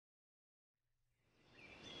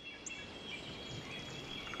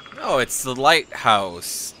Oh, it's the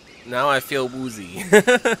lighthouse. Now I feel woozy.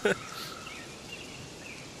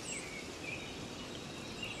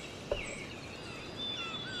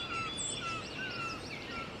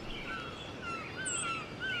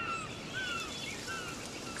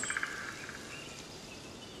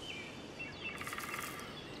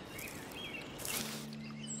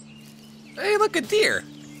 Hey, look, a deer.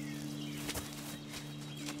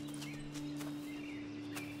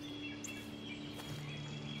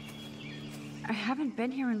 I haven't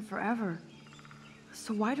been here in forever.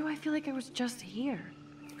 So why do I feel like I was just here?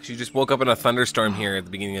 She just woke up in a thunderstorm here at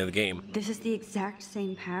the beginning of the game. This is the exact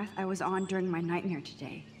same path I was on during my nightmare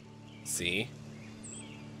today. See?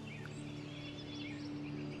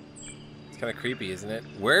 It's kind of creepy, isn't it?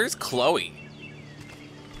 Where's Chloe?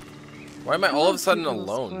 Why am I all of a sudden Hello, cute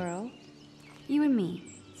little alone? Squirrel. You and me.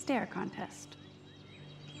 Stare contest.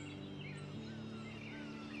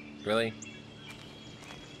 Really?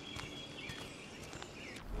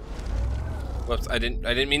 Whoops, I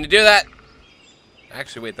didn't mean to do that.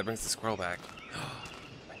 Actually, wait, that brings the squirrel back.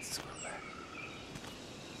 Brings the squirrel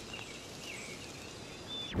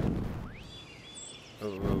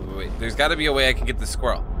back. Wait. There's got to be a way I can get the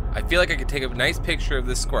squirrel. I feel like I could take a nice picture of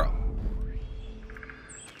this squirrel.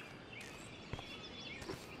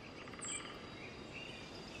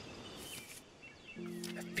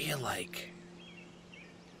 I feel like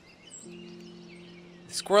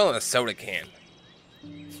the squirrel in a soda can.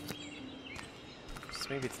 So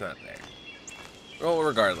maybe it's not there. Well,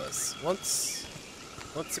 regardless, let's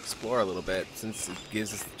explore a little bit since it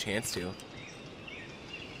gives us the chance to.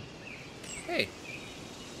 Hey,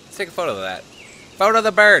 let's take a photo of that. Photo of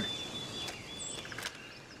the bird.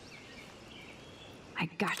 I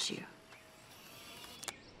got you.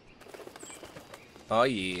 Oh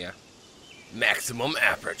yeah. Maximum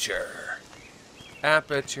aperture.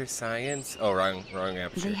 Aperture science. Oh, wrong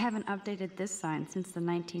aperture. They haven't updated this sign since the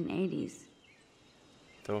 1980s.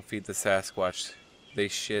 Don't feed the Sasquatch. They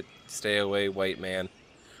shit. Stay away, white man.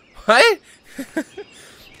 What?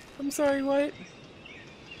 I'm sorry, what?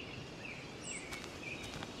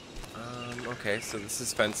 Okay, so this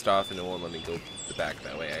is fenced off and it won't let me go the back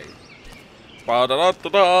that way.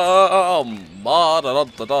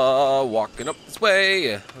 Walking up this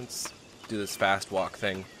way. Let's do this fast walk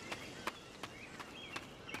thing.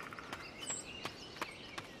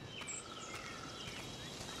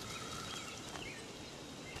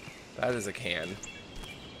 That is a can.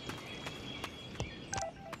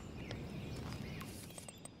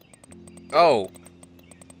 Oh.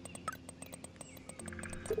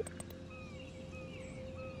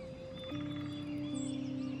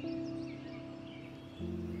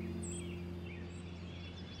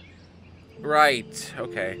 Right.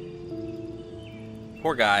 Okay.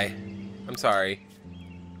 Poor guy. I'm sorry.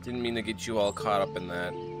 Didn't mean to get you all caught up in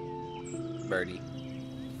that, birdie.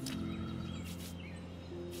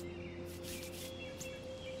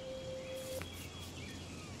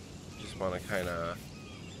 Want to kind of,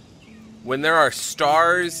 when there are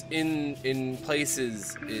stars in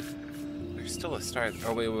places, there's still a star.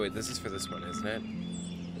 Oh wait, this is for this one, isn't it?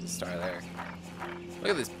 There's a star there.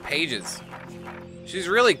 Look at these pages. She's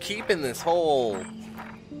really keeping this whole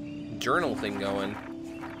journal thing going.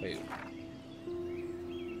 Wait.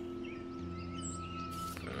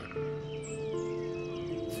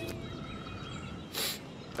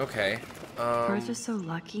 Okay. Birds are so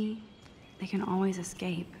lucky, they can always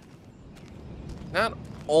escape. Not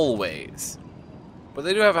always, but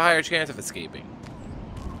they do have a higher chance of escaping.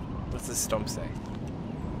 What's this stump say?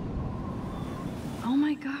 Oh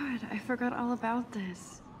my god, I forgot all about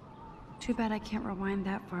this. Too bad I can't rewind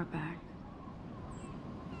that far back.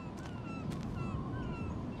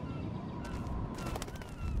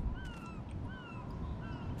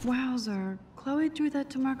 Wowzer, Chloe drew that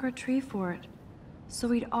to mark our tree fort, so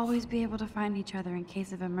we'd always be able to find each other in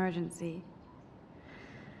case of emergency.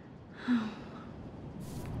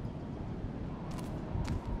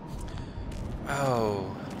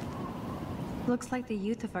 Oh. Looks like the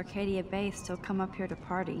youth of Arcadia Bay still come up here to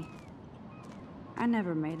party. I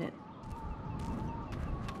never made it.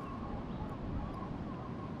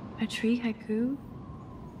 A tree haiku?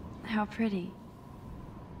 How pretty.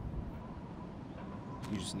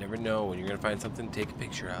 You just never know when you're gonna find something to take a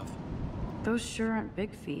picture of. Those sure aren't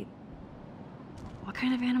big feet. What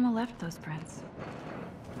kind of animal left those prints?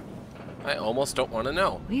 I almost don't want to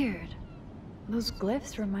know. Weird. Those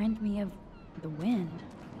glyphs remind me of the wind.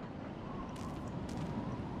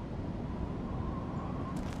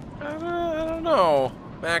 I don't know.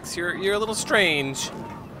 Max, you're a little strange.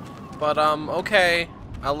 But, okay.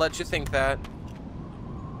 I'll let you think that.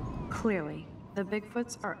 Clearly, the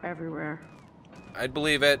Bigfoots are everywhere. I'd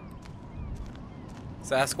believe it.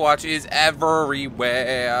 Sasquatch is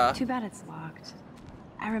everywhere. Too bad it's locked.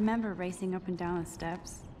 I remember racing up and down the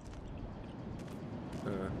steps.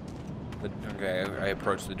 Okay, I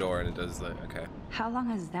approach the door and it does the... Okay. How long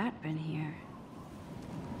has that been here?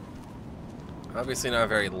 Obviously not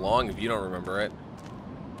very long if you don't remember it.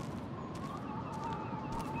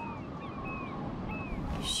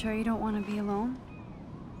 You sure you don't want to be alone?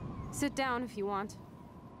 Sit down if you want.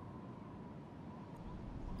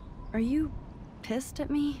 Are you pissed at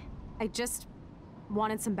me? I just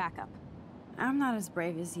wanted some backup. I'm not as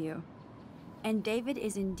brave as you. And David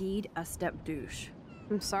is indeed a step douche.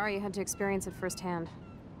 I'm sorry you had to experience it firsthand.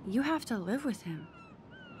 You have to live with him.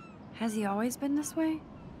 Has he always been this way?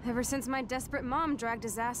 Ever since my desperate mom dragged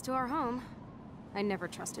his ass to our home, I never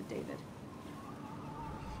trusted David.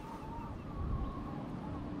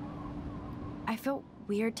 I felt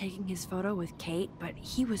weird taking his photo with Kate, but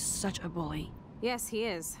he was such a bully. Yes, he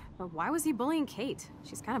is. But why was he bullying Kate?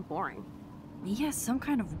 She's kind of boring. He has some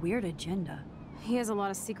kind of weird agenda. He has a lot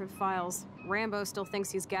of secret files. Rambo still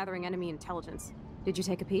thinks he's gathering enemy intelligence. Did you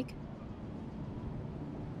take a peek?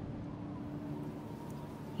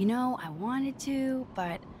 You know, I wanted to,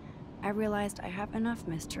 but I realized I have enough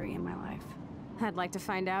mystery in my life. I'd like to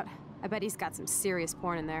find out. I bet he's got some serious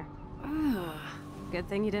porn in there. Ugh. Good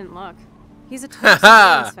thing you didn't look. He's a total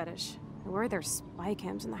surveillance fetish. I worry there's spy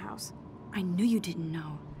cams in the house. I knew you didn't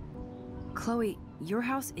know. Chloe, your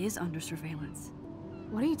house is under surveillance.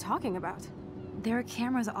 What are you talking about? There are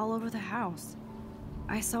cameras all over the house.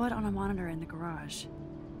 I saw it on a monitor in the garage.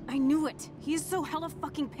 I knew it! He is so hella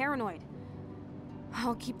fucking paranoid.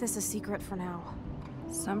 I'll keep this a secret for now.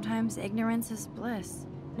 Sometimes ignorance is bliss.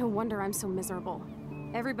 No wonder I'm so miserable.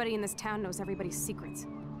 Everybody in this town knows everybody's secrets.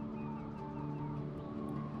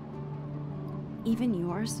 Even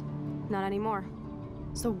yours? Not anymore.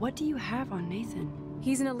 So what do you have on Nathan?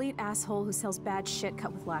 He's an elite asshole who sells bad shit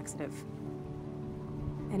cut with laxative.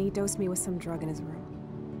 And he dosed me with some drug in his room.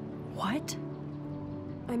 What?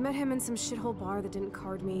 I met him in some shithole bar that didn't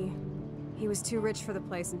card me. He was too rich for the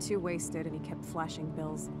place and too wasted, and he kept flashing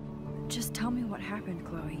bills. Just tell me what happened,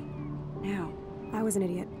 Chloe. Now. I was an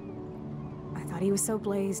idiot. I thought he was so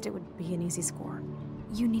blazed it would be an easy score.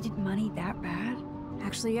 You needed money that bad?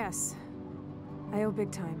 Actually, yes. I owe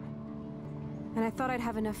big time. And I thought I'd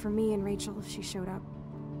have enough for me and Rachel if she showed up.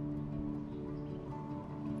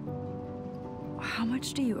 How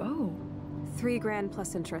much do you owe? $3 grand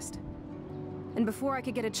plus interest. And before I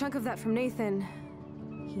could get a chunk of that from Nathan,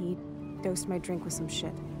 he dosed my drink with some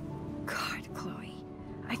shit. God, Chloe.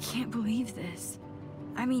 I can't believe this.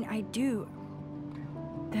 I mean, I do.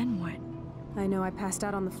 Then what? I know I passed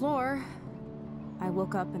out on the floor. I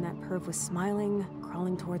woke up and that perv was smiling,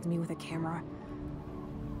 crawling towards me with a camera.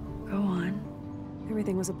 Go on.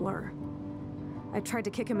 Everything was a blur. I tried to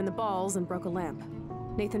kick him in the balls and broke a lamp.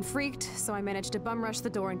 Nathan freaked, so I managed to bum rush the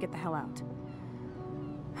door and get the hell out.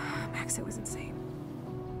 Max, it was insane.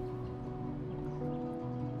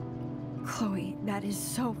 Chloe, that is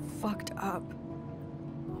so fucked up.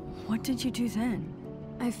 What did you do then?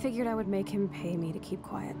 I figured I would make him pay me to keep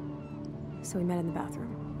quiet. So we met in the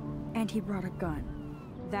bathroom. And he brought a gun.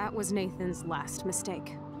 That was Nathan's last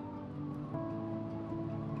mistake.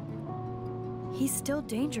 He's still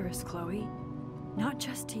dangerous, Chloe. Not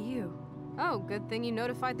just to you. Oh, good thing you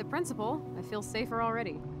notified the principal. I feel safer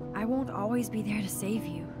already. I won't always be there to save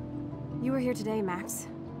you. You were here today, Max.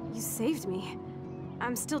 You saved me.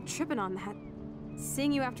 I'm still tripping on that.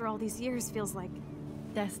 Seeing you after all these years feels like...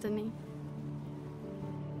 destiny.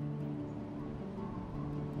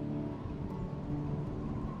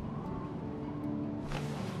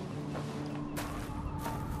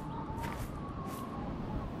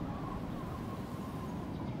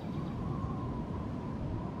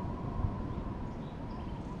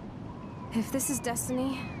 If this is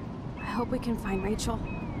destiny, I hope we can find Rachel.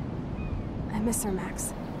 I miss her,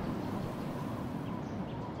 Max.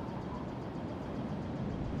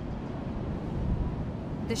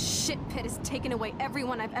 This shit pit has taken away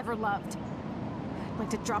everyone I've ever loved. I'd like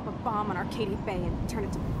to drop a bomb on Arcadia Bay and turn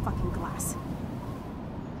it to fucking glass.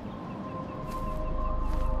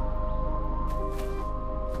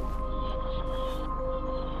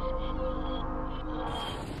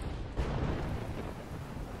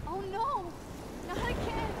 Oh no! Not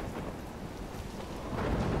again!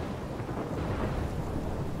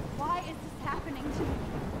 Why is this happening to me?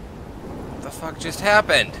 What the fuck just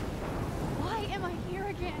happened? Why am I here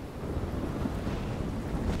again?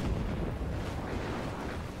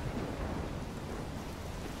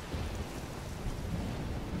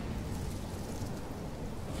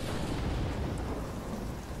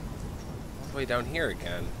 All the way down here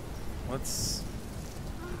again. What's...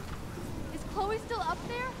 Chloe still up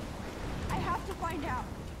there? I have to find out.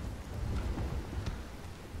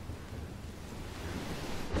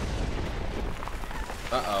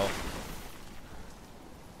 Uh-oh.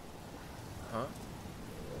 Huh?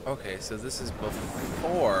 Okay, so this is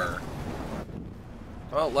before.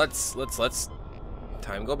 Well, let's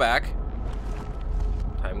time go back.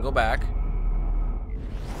 Time go back.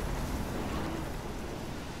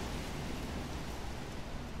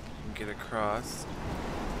 Get across.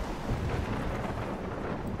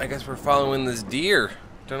 I guess we're following this deer.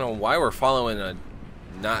 Don't know why we're following a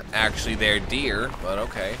not actually their deer, but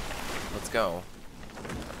okay. Let's go.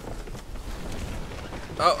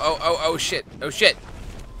 Oh shit. Oh shit.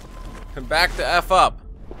 Back to F up.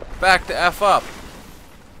 Back to F up.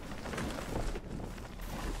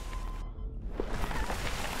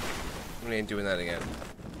 We ain't doing that again.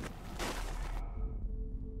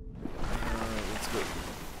 Let's go.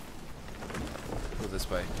 Go this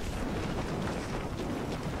way.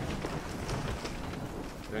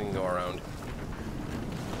 We can go around.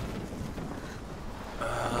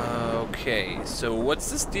 Okay, so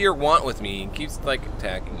what's this deer want with me? He keeps like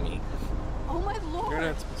attacking me. Oh my lord! You're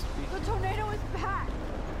not supposed to be. The tornado is back!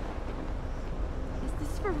 Is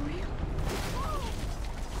this for real? Oh,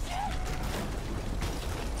 shit.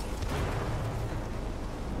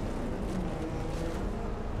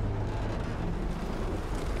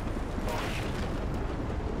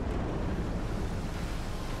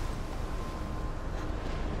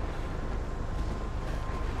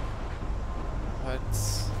 What?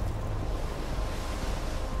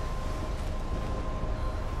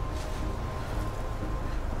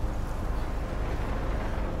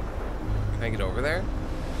 Can I get over there?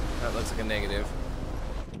 That looks like a negative.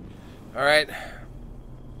 Alright.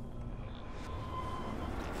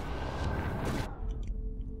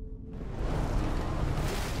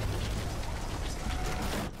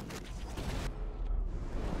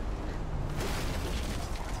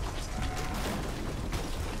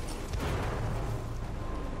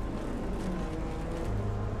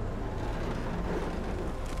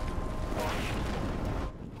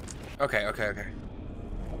 Okay.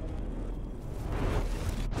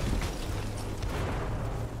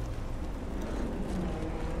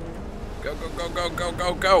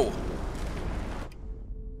 Go.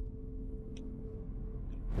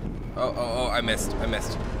 Oh, I missed.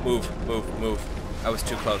 Move. I was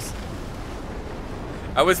too close.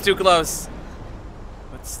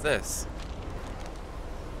 What's this?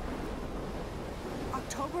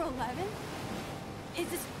 October 11th? Is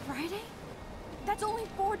this Friday? That's only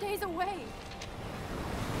 4 days away.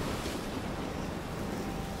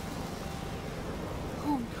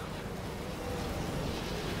 Oh no.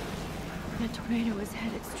 The tornado is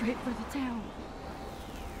headed straight for the town.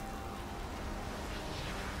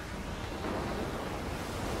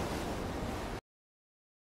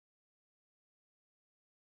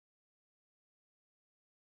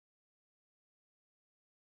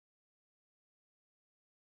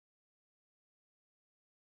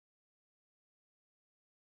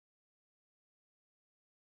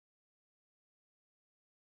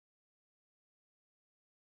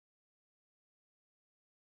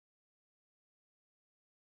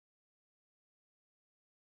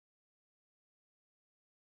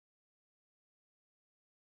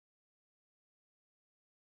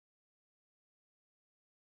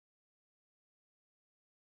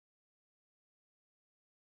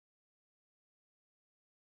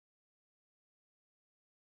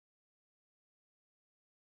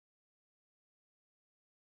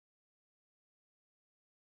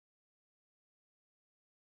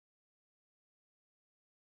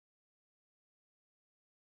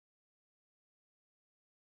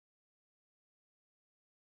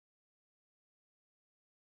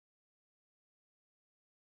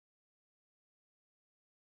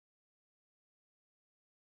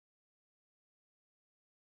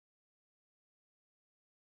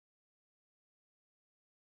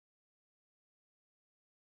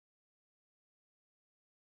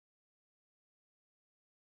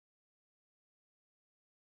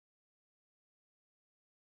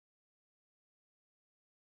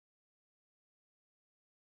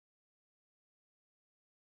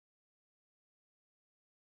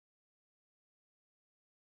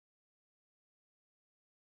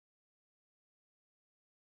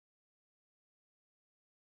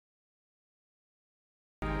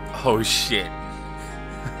 Oh shit.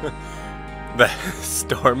 The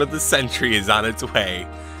storm of the century is on its way.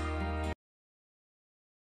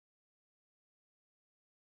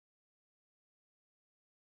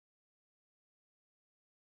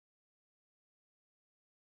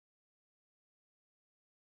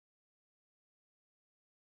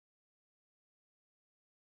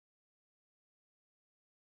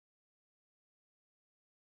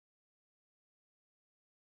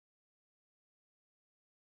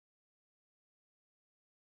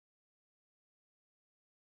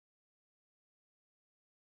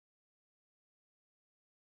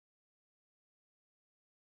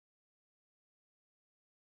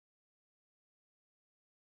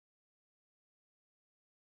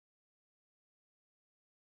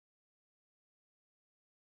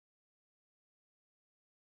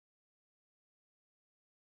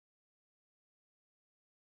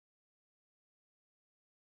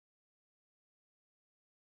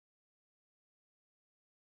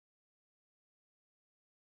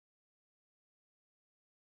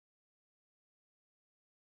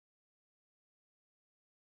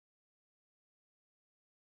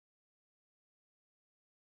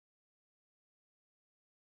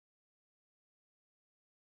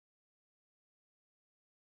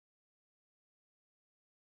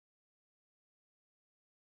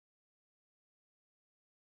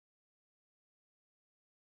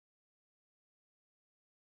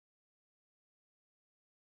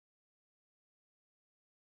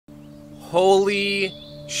 Holy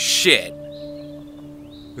shit.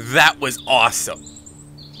 That was awesome.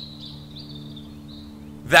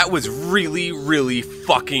 That was really, really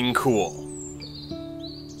fucking cool.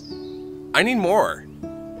 I need more.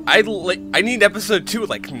 I need episode 2,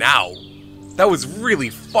 like, now. That was really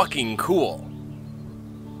fucking cool.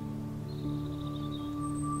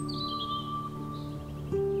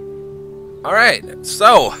 Alright,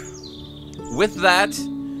 so, with that,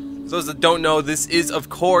 for those that don't know, this is, of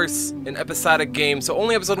course, an episodic game, so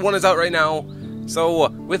only episode 1 is out right now. So,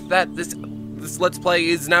 with that, this Let's Play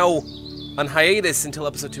is now on hiatus until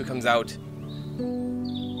episode 2 comes out.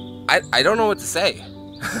 I don't know what to say.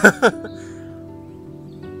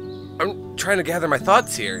 I'm trying to gather my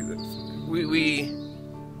thoughts here. We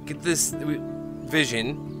get this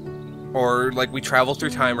vision, or like we travel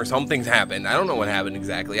through time, or something's happened. I don't know what happened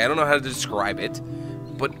exactly. I don't know how to describe it,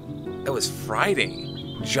 but it was Friday.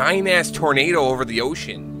 Giant ass tornado over the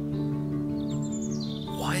ocean.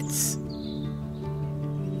 What?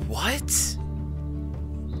 What?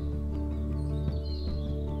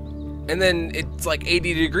 And then it's like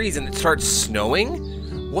 80 degrees and it starts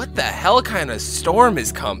snowing? What the hell kind of storm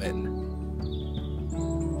is coming?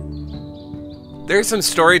 There's some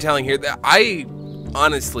storytelling here that I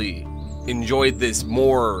honestly enjoyed this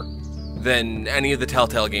more than any of the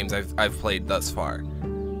Telltale games I've played thus far.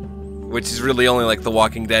 Which is really only like The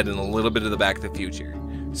Walking Dead and a little bit of the Back to the Future.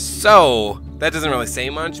 So, that doesn't really say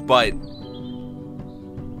much, but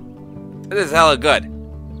it is hella good.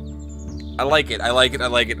 I like it, I like it, I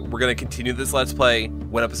like it. We're gonna continue this Let's Play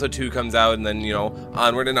when episode 2 comes out, and then, you know,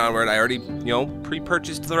 onward and onward. I already, you know,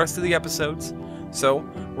 pre-purchased the rest of the episodes, so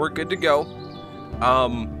we're good to go. I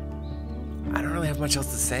don't really have much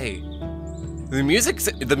else to say. The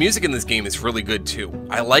music in this game is really good too.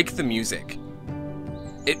 I like the music.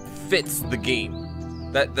 It fits the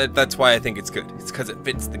game. That's why I think it's good. It's because it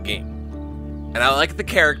fits the game. And I like the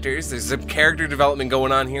characters. There's some character development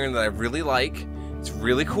going on here that I really like. It's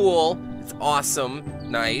really cool. It's awesome.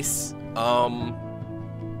 Nice.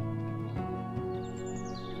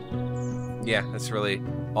 Yeah, that's really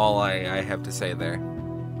all I have to say there.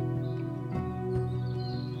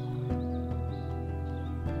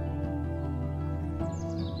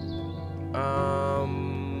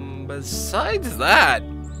 Besides that,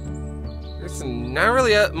 there's not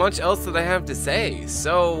really much else that I have to say,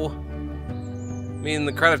 so, I mean,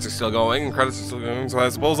 the credits are still going, so I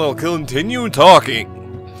suppose I'll continue talking,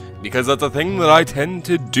 because that's a thing that I tend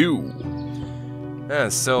to do. Yeah,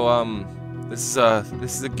 so, this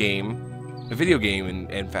is a game, a video game,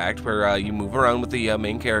 in fact, where you move around with the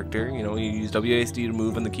main character. You know, you use WASD to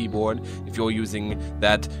move on the keyboard if you're using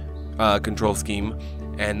that control scheme,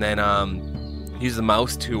 and then, use the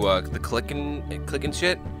mouse to the click and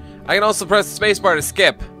shit. I can also press the spacebar to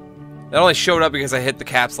skip. That only showed up because I hit the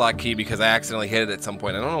caps lock key because I accidentally hit it at some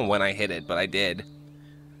point. I don't know when I hit it, but I did.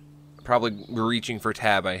 Probably reaching for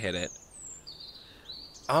tab, I hit it.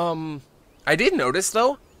 I did notice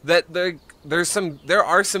though that there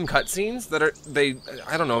are some cutscenes that are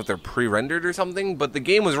I don't know if they're pre-rendered or something, but the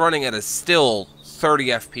game was running at a still 30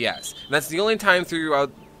 FPS. And that's the only time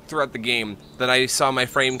throughout the game that I saw my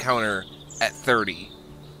frame counter at 30.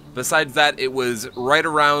 Besides that, it was right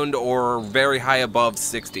around or very high above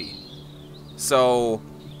 60. So,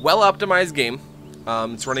 well-optimized game.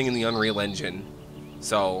 It's running in the Unreal Engine,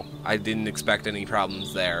 so I didn't expect any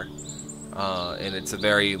problems there. And it's a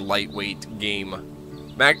very lightweight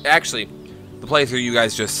game. Actually, the playthrough you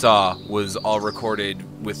guys just saw was all recorded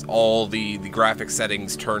with all the graphic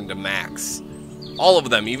settings turned to max. All of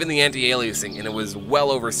them, even the anti-aliasing, and it was well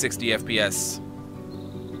over 60 FPS.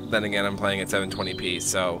 Then again, I'm playing at 720p,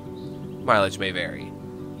 so mileage may vary.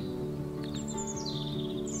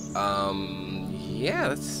 Yeah,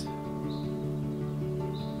 that's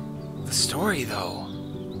the story, though.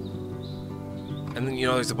 And then, you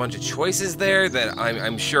know, there's a bunch of choices there that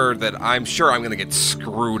I'm sure I'm gonna get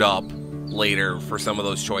screwed up later for some of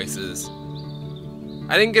those choices.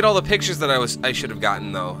 I didn't get all the pictures that I should have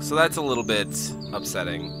gotten though, so that's a little bit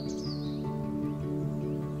upsetting.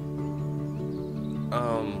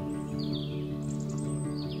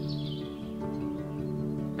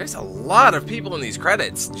 There's a lot of people in these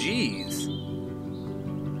credits, jeez.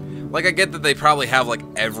 Like, I get that they probably have, like,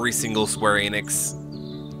 every single Square Enix,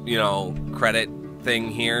 you know, credit thing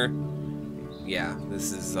here. Yeah,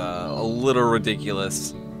 this is a little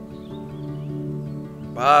ridiculous.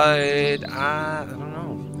 But, I don't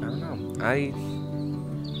know.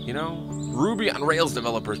 You know, Ruby on Rails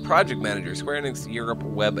developers, project manager, Square Enix Europe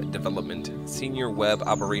web development, senior web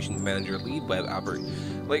operations manager, lead web operator.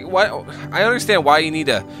 Like, why? I understand why you need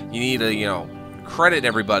to, you know, credit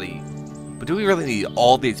everybody But do we really need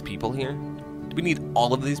all these people here? Do we need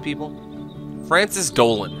all of these people? Francis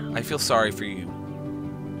Dolan. I feel sorry for you.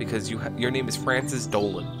 Because your name is Francis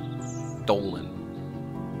Dolan.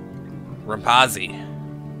 Dolan. Rampazzi.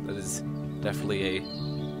 That is definitely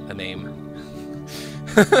a name.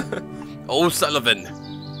 O'Sullivan.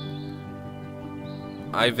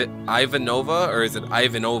 Ivanova, or is it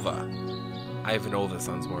Ivanova? Ivanova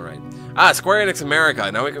sounds more right. Ah, Square Enix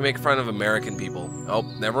America. Now we can make fun of American people. Oh,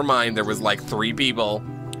 never mind. There was like 3 people.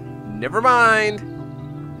 Never mind.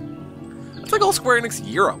 It's like all Square Enix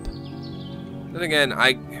Europe. Then again,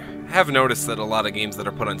 I have noticed that a lot of games that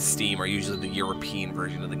are put on Steam are usually the European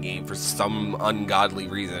version of the game for some ungodly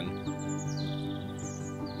reason.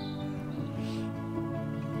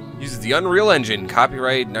 Uses the Unreal Engine,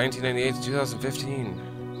 copyright 1998 to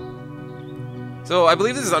 2015. So I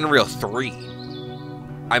believe this is Unreal 3.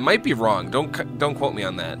 I might be wrong. Don't quote me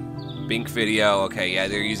on that. Bink Video. Okay, yeah,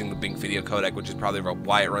 they're using the Bink Video codec, which is probably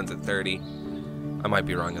why it runs at 30. I might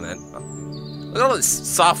be wrong on that. Look at all this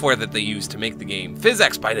software that they use to make the game.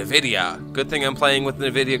 PhysX by NVIDIA. Good thing I'm playing with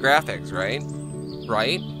NVIDIA graphics, right?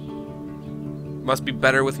 Right? Must be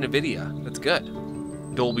better with NVIDIA. That's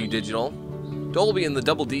good. Dolby Digital. Dolby and the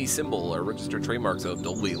double D symbol are registered trademarks of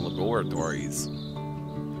Dolby Laboratories.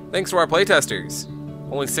 Thanks to our playtesters.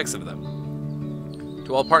 Only 6 of them.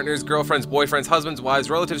 To all partners, girlfriends, boyfriends, husbands, wives,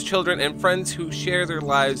 relatives, children, and friends who share their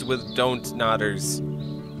lives with don't-nodders.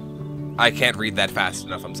 I can't read that fast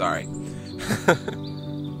enough, I'm sorry.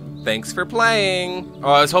 Thanks for playing.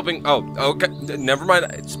 Oh, I was hoping... Oh, okay. Never mind.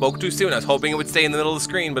 I spoke too soon. I was hoping it would stay in the middle of the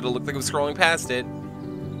screen, but it looked like it was scrolling past it.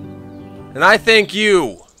 And I thank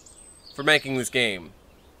you for making this game.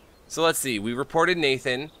 So let's see. We reported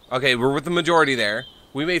Nathan. Okay, we're with the majority there.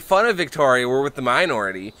 We made fun of Victoria. We're with the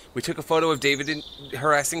minority. We took a photo of David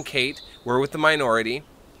harassing Kate. We're with the minority.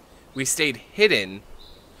 We stayed hidden.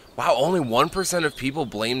 Wow, only 1% of people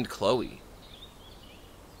blamed Chloe.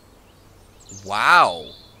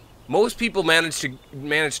 Wow. Most people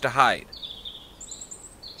managed to hide.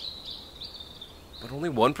 But only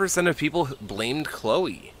 1% of people blamed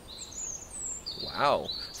Chloe. Wow.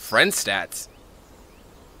 Friend stats.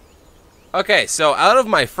 Okay, so out of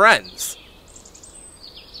my friends...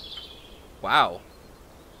 Wow.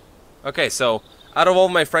 Okay, so out of all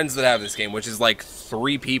of my friends that have this game, which is like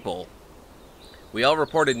 3 people, we all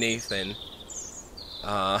reported Nathan.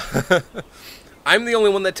 I'm the only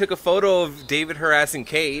one that took a photo of David harassing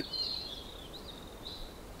Kate.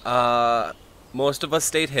 Most of us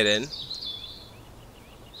stayed hidden.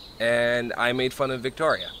 And I made fun of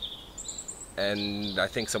Victoria. And I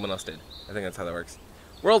think someone else did. I think that's how that works.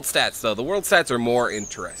 World stats, though. The world stats are more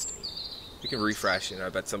interesting. We can refresh, and I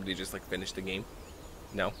bet somebody just, like, finished the game.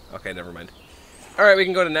 No? Okay, never mind. Alright, we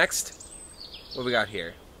can go to next. What we got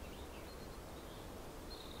here?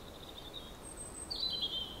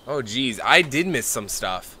 Oh, geez. I did miss some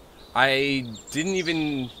stuff. I didn't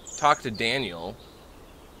even talk to Daniel.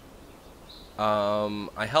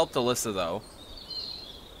 I helped Alyssa, though.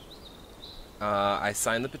 I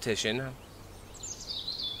signed the petition.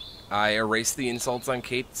 I erased the insults on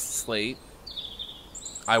Kate's slate.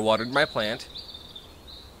 I watered my plant.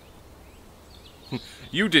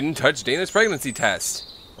 You didn't touch Dana's pregnancy test.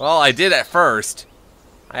 Well, I did at first.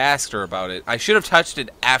 I asked her about it. I should have touched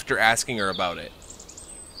it after asking her about it.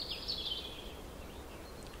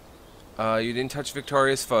 You didn't touch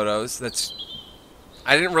Victoria's photos.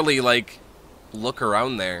 I didn't really, like, look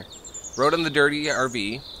around there. Rode on the dirty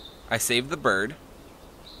RV. I saved the bird.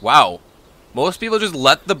 Wow. Most people just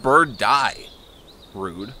let the bird die.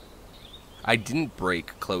 Rude. I didn't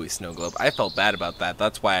break Chloe's snow globe. I felt bad about that.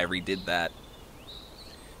 That's why I redid that.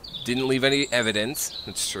 Didn't leave any evidence.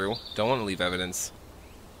 That's true. Don't want to leave evidence.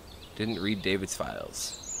 Didn't read David's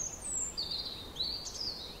files.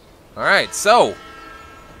 Alright, so...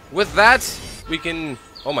 with that, we can...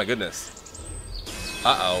 oh my goodness.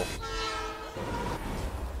 Uh-oh.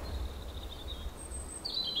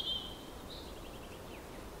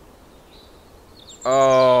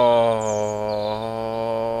 Oh...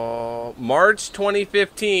 March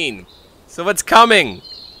 2015. So it's coming.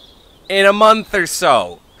 In a month or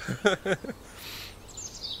so.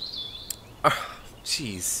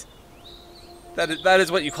 Jeez. That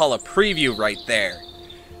is what you call a preview right there.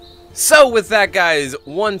 So with that, guys,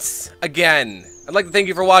 once again, I'd like to thank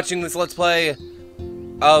you for watching this Let's Play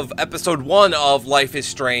of episode 1 of Life is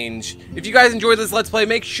Strange. If you guys enjoyed this Let's Play,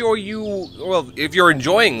 make sure you, well, if you're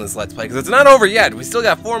enjoying this Let's Play, because it's not over yet, we still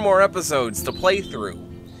got 4 more episodes to play through.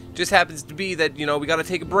 Just happens to be that, you know, we gotta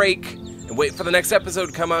take a break and wait for the next episode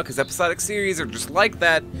to come out, because episodic series are just like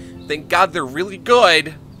that. Thank God they're really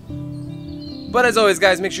good. But as always,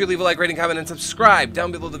 guys, make sure you leave a like, rating, comment, and subscribe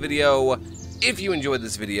down below the video if you enjoyed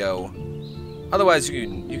this video. Otherwise, you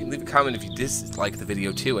can leave a comment if you dislike the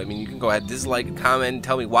video too. I mean, you can go ahead, dislike, comment,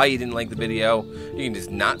 tell me why you didn't like the video. You can just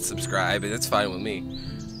not subscribe, and that's fine with me.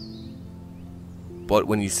 But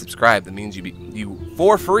when you subscribe, that means you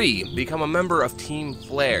for free, become a member of Team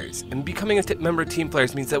Flares. And becoming a member of Team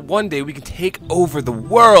Flares means that one day we can take over the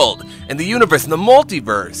world, and the universe, and the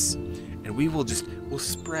multiverse. And we'll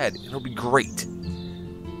spread, and it'll be great.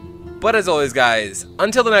 But as always, guys,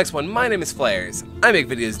 until the next one, my name is Flares. I make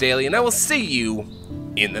videos daily, and I will see you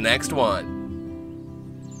in the next one.